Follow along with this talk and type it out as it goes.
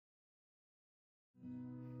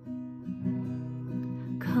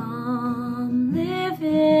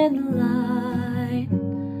in the light.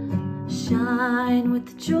 Shine with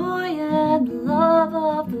the joy and the love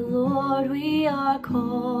of the Lord. We are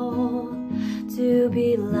called to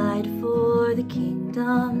be light for the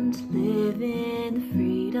kingdom, to live in the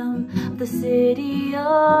freedom of the city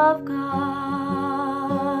of God.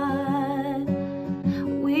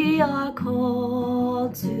 We are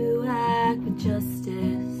called to act with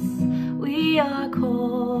justice. We are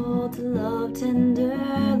called to love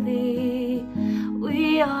tenderly.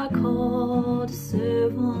 We are called to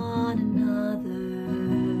serve one another,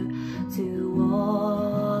 to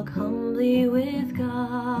walk humbly with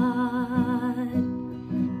God.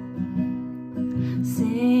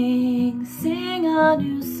 Sing, sing a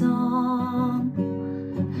new song.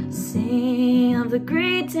 Sing of the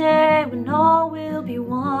great day when all will be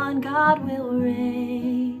one. God will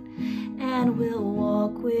reign and we'll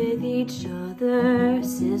walk with each other,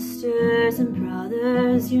 sisters and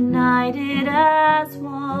brothers, united as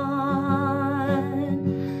one.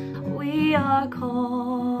 We are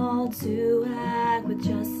called to act with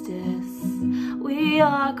justice. We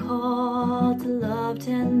are called to love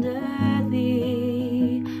tenderly.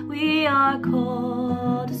 We are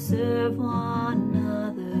called to serve one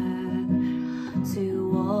another, to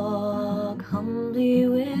walk humbly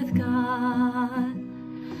with